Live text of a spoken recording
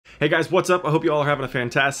Hey guys, what's up? I hope you all are having a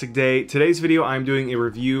fantastic day. Today's video, I'm doing a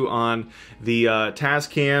review on the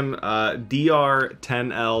Tascam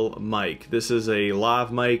DR-10L mic. This is a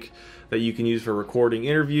lav mic that you can use for recording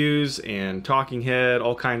interviews and talking head,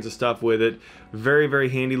 all kinds of stuff with it. Very, very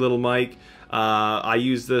handy little mic. I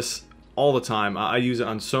use this all the time. I use it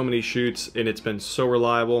on so many shoots and it's been so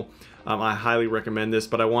reliable. I highly recommend this,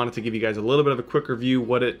 but I wanted to give you guys a little bit of a quick review,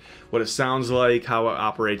 what it sounds like, how it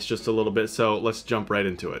operates just a little bit, so let's jump right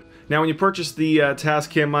into it. Now when you purchase the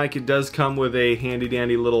Tascam mic, it does come with a handy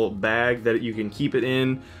dandy little bag that you can keep it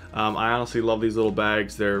in. I honestly love these little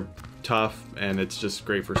bags. They're tough and it's just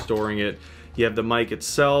great for storing it. You have the mic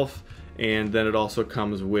itself, and then it also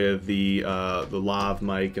comes with the lav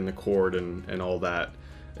mic and the cord and all that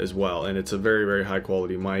as well, and it's a very, very high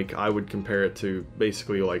quality mic. I would compare it to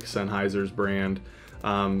basically like Sennheiser's brand.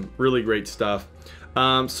 Really great stuff.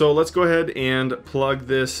 So let's go ahead and plug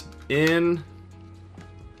this in,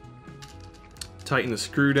 tighten the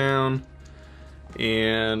screw down,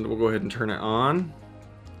 and we'll go ahead and turn it on.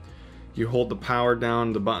 You hold the power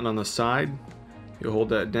down, the button on the side, you hold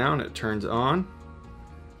that down, it turns on.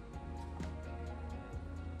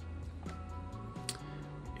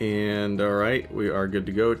 And all right, we are good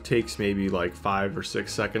to go. It takes maybe like 5 or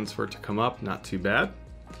 6 seconds for it to come up, not too bad.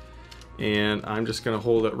 And I'm just gonna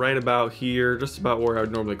hold it right about here, just about where I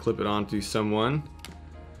would normally clip it onto someone.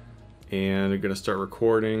 And I'm gonna start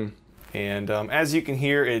recording. And as you can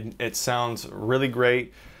hear, it sounds really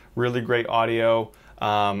great audio.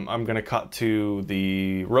 I'm gonna cut to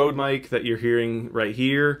the Rode mic that you're hearing right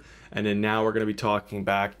here. And then now we're gonna be talking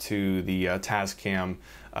back to the Tascam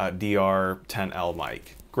DR-10L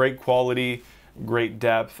mic. Great quality, great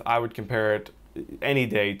depth. I would compare it any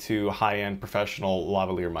day to high-end professional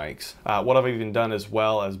lavalier mics. What I've even done as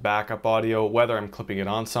well as backup audio, whether I'm clipping it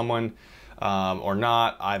on someone or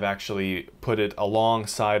not, I've actually put it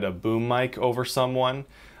alongside a boom mic over someone,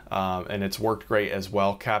 and it's worked great as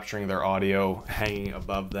well, capturing their audio hanging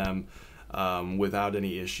above them without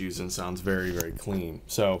any issues, and sounds very, very clean.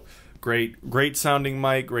 So great sounding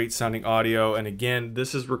mic, great sounding audio. And again,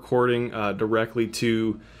 this is recording directly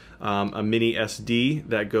to a mini SD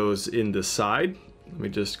that goes in the side. Let me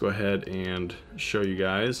just go ahead and show you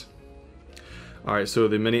guys. All right, so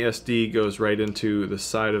the mini SD goes right into the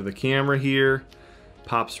side of the camera here,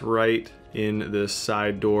 pops right in this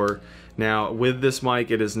side door. Now with this mic,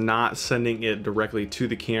 it is not sending it directly to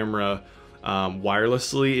the camera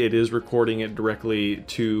wirelessly. It is recording it directly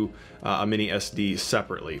to a mini SD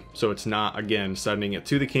separately. So it's not, again, sending it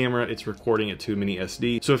to the camera, it's recording it to a mini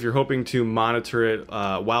SD. So if you're hoping to monitor it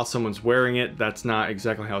while someone's wearing it, that's not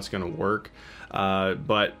exactly how it's gonna work.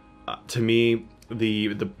 But to me,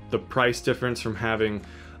 the price difference from having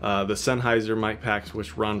the Sennheiser mic packs,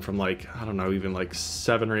 which run from like, I don't know, even like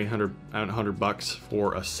 $700 or $800 bucks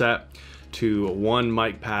for a set, to one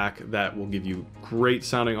mic pack that will give you great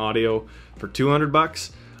sounding audio for 200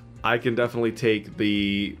 bucks, I can definitely take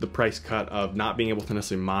the price cut of not being able to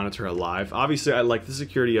necessarily monitor it live. Obviously, I like the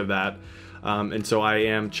security of that, and so I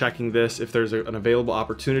am checking this. If there's an available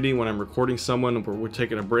opportunity when I'm recording someone, we're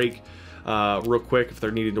taking a break real quick, if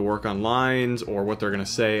they're needing to work on lines or what they're gonna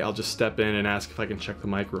say, I'll just step in and ask if I can check the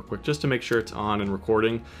mic real quick, just to make sure it's on and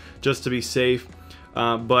recording, just to be safe.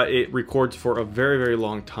 But it records for a very, very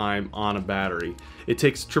long time on a battery. It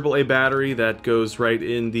takes AAA battery that goes right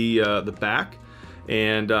in the back,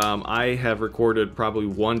 and I have recorded probably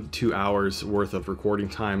 1 to 2 hours worth of recording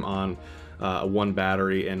time on one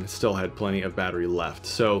battery and still had plenty of battery left.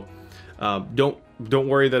 So don't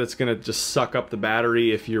worry that it's gonna just suck up the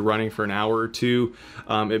battery if you're running for an hour or two.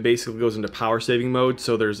 It basically goes into power saving mode,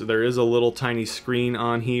 so there is a little tiny screen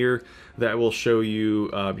on here that will show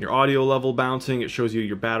you your audio level bouncing, it shows you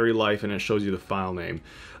your battery life, and it shows you the file name.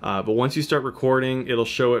 But once you start recording, it'll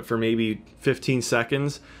show it for maybe 15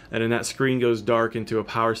 seconds, and then that screen goes dark into a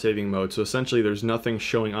power saving mode. So essentially there's nothing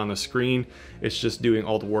showing on the screen, it's just doing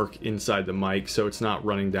all the work inside the mic, so it's not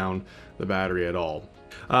running down the battery at all.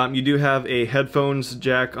 You do have a headphones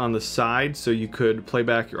jack on the side, so you could play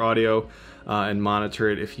back your audio and monitor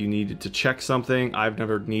it if you needed to check something. I've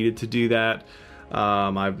never needed to do that.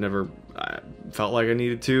 I've never felt like I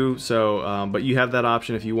needed to, so but you have that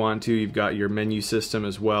option if you want to. You've got your menu system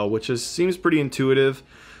as well, which seems pretty intuitive.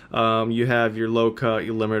 You have your low cut,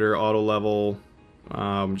 your limiter, auto level,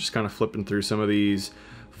 just kind of flipping through some of these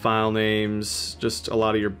file names, just a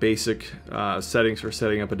lot of your basic settings for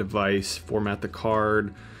setting up a device, format the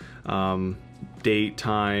card, date,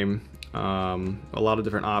 time, a lot of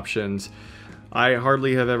different options. I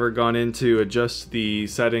hardly have ever gone in to adjust the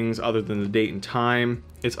settings other than the date and time.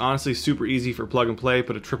 It's honestly super easy for plug and play.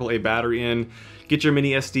 Put a AAA battery in, get your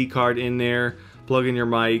mini SD card in there, plug in your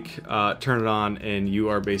mic, turn it on, and you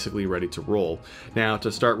are basically ready to roll. Now,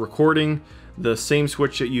 to start recording, the same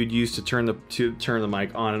switch that you'd use to turn the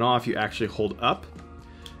mic on and off, you actually hold up,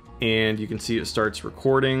 and you can see it starts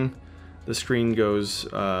recording. The screen goes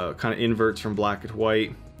kind of inverts from black to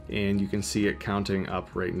white, and you can see it counting up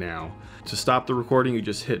right now. To stop the recording, you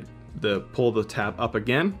just pull the tab up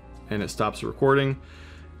again, and it stops the recording.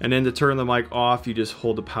 And then to turn the mic off, you just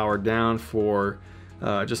hold the power down for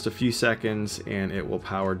just a few seconds, and it will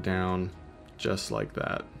power down just like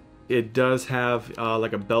that. It does have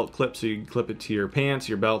like a belt clip, so you can clip it to your pants,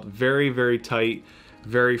 your belt. Very, very tight,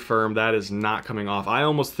 very firm. That is not coming off. I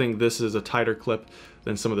almost think this is a tighter clip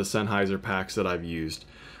than some of the Sennheiser packs that I've used.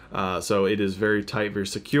 So it is very tight, very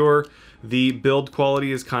secure. The build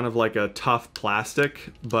quality is kind of like a tough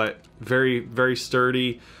plastic, but very, very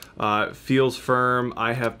sturdy. Feels firm.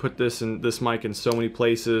 I have put this mic in so many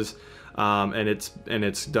places, and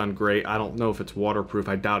it's done great. I don't know if it's waterproof.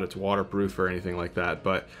 I doubt it's waterproof or anything like that,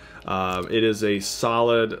 but it is a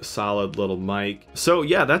solid little mic. So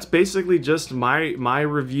yeah, that's basically just my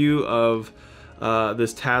review of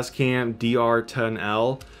this Tascam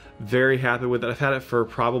DR-10L. Very happy with it. I've had it for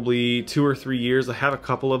probably 2 or 3 years. I have a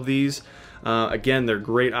couple of these. Again, they're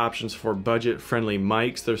great options for budget-friendly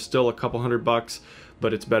mics. They're still a couple $100,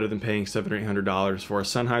 but it's better than paying $700 or $800 for a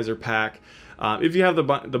Sennheiser pack. If you have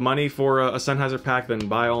the money for a Sennheiser pack, then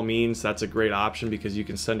by all means, that's a great option because you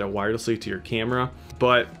can send it wirelessly to your camera.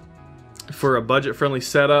 But for a budget-friendly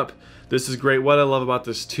setup, this is great. What I love about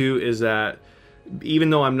this too is that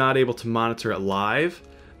even though I'm not able to monitor it live,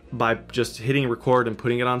 by just hitting record and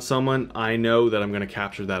putting it on someone, I know that I'm going to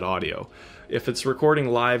capture that audio. If it's recording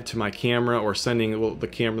live to my camera or sending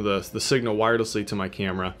the signal wirelessly to my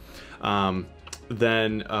camera,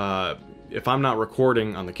 then if I'm not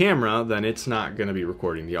recording on the camera, then it's not going to be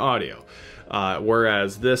recording the audio.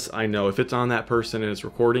 Whereas this, I know if it's on that person and it's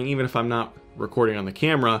recording, even if I'm not recording on the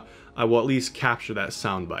camera, I will at least capture that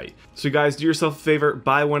sound bite. So guys, do yourself a favor,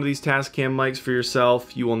 buy one of these Tascam mics for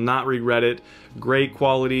yourself. You will not regret it. Great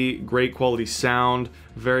quality sound,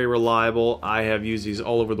 very reliable. I have used these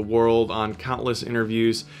all over the world on countless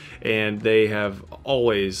interviews, and they have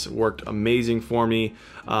always worked amazing for me.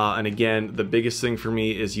 And again, the biggest thing for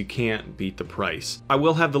me is you can't beat the price. I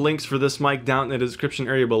will have the links for this mic down in the description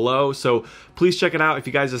area below, so please check it out. If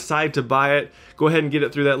you guys decide to buy it, go ahead and get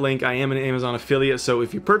it through that link. I am an Amazon affiliate, so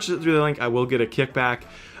if you purchase it through the link, I will get a kickback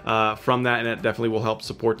from that, and it definitely will help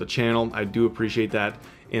support the channel. I do appreciate that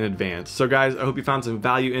in advance. So guys, I hope you found some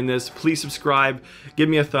value in this. Please subscribe, give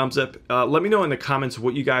me a thumbs up. Let me know in the comments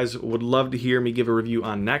what you guys would love to hear me give a review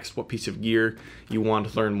on next, what piece of gear you want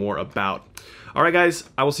to learn more about. All right guys,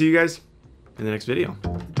 I will see you guys in the next video.